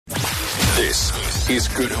This is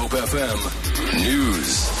Good Hope FM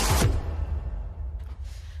News.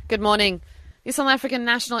 Good morning. The South African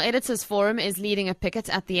National Editors Forum is leading a picket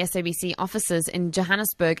at the SABC offices in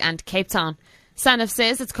Johannesburg and Cape Town. SANF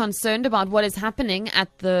says it's concerned about what is happening at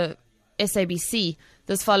the SABC.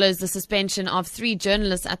 This follows the suspension of 3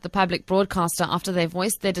 journalists at the public broadcaster after they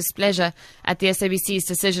voiced their displeasure at the SABC's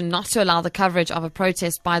decision not to allow the coverage of a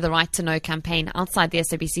protest by the Right to Know campaign outside the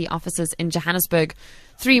SABC offices in Johannesburg.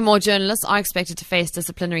 3 more journalists are expected to face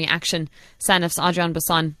disciplinary action. SANF's Adrian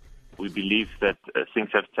Bassan. We believe that things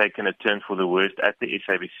have taken a turn for the worst at the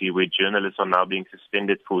SABC, where journalists are now being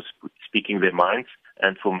suspended for speaking their minds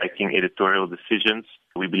and for making editorial decisions.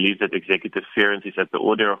 We believe that executive fairness is at the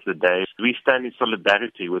order of the day. We stand in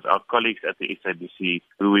solidarity with our colleagues at the SABC,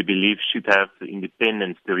 who we believe should have the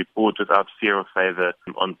independence to report without fear or favour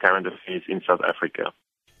on current affairs in South Africa.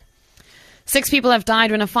 6 people have died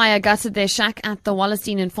when a fire gutted their shack at the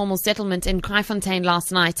Wallerstein informal settlement in Kraaifontein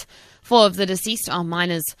last night. 4 of the deceased are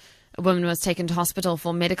minors. A woman was taken to hospital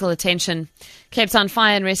for medical attention. Cape Town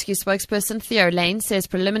Fire and Rescue spokesperson Theo Lane says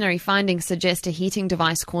preliminary findings suggest a heating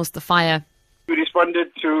device caused the fire. We responded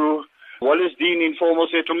to Wallerstein informal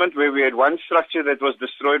settlement, where we had one structure that was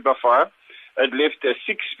destroyed by fire. It left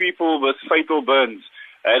 6 people with fatal burns.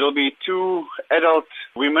 It'll be 2 adult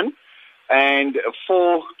women and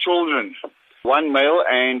 4 children, 1 male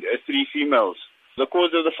and 3 females. The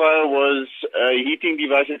cause of the fire was a heating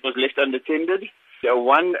device that was left unattended.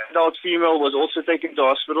 1 adult female was also taken to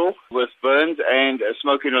hospital with burns and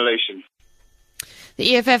smoke inhalation.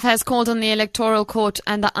 The EFF has called on the Electoral Court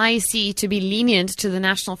and the IEC to be lenient to the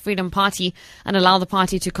National Freedom Party and allow the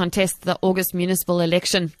party to contest the August municipal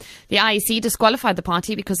election. The IEC disqualified the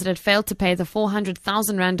party because it had failed to pay the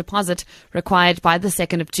 400,000 rand deposit required by the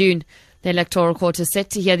 2nd of June. The Electoral Court is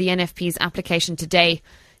set to hear the NFP's application today.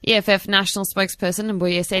 EFF national spokesperson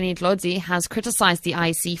Mbuyiseni Dlodzi has criticised the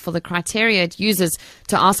IEC for the criteria it uses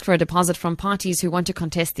to ask for a deposit from parties who want to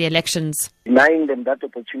contest the elections. Denying them that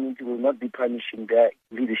opportunity will not be punishing their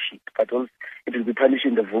leadership, but also it will be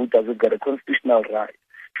punishing the voters who've got a constitutional right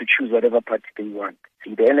to choose whatever party they want.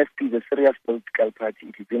 See, the NFP is a serious political party.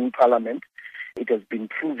 It is in parliament. It has been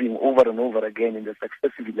proving over and over again in the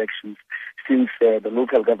successive elections since the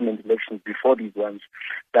local government elections before these ones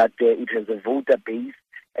that it has a voter base.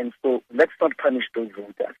 And so let's not punish those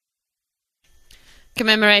voters.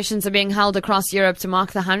 Commemorations are being held across Europe to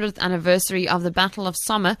mark the 100th anniversary of the Battle of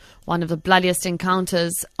Somme, one of the bloodiest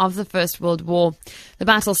encounters of the First World War. The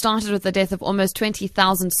battle started with the death of almost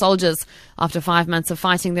 20,000 soldiers. After 5 months of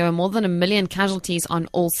fighting, there were more than 1 million casualties on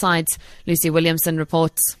all sides. Lucy Williamson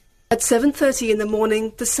reports. At 7:30 in the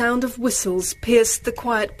morning, the sound of whistles pierced the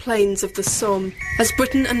quiet plains of the Somme as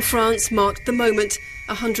Britain and France marked the moment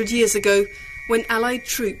 100 years ago when Allied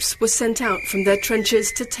troops were sent out from their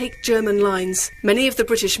trenches to take German lines. Many of the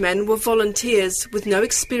British men were volunteers with no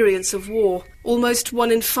experience of war. Almost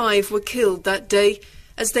 1 in 5 were killed that day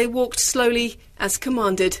as they walked slowly, as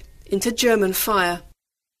commanded, into German fire.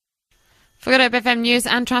 For Good Hope FM News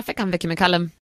and Traffic, I'm Vicky McCullum.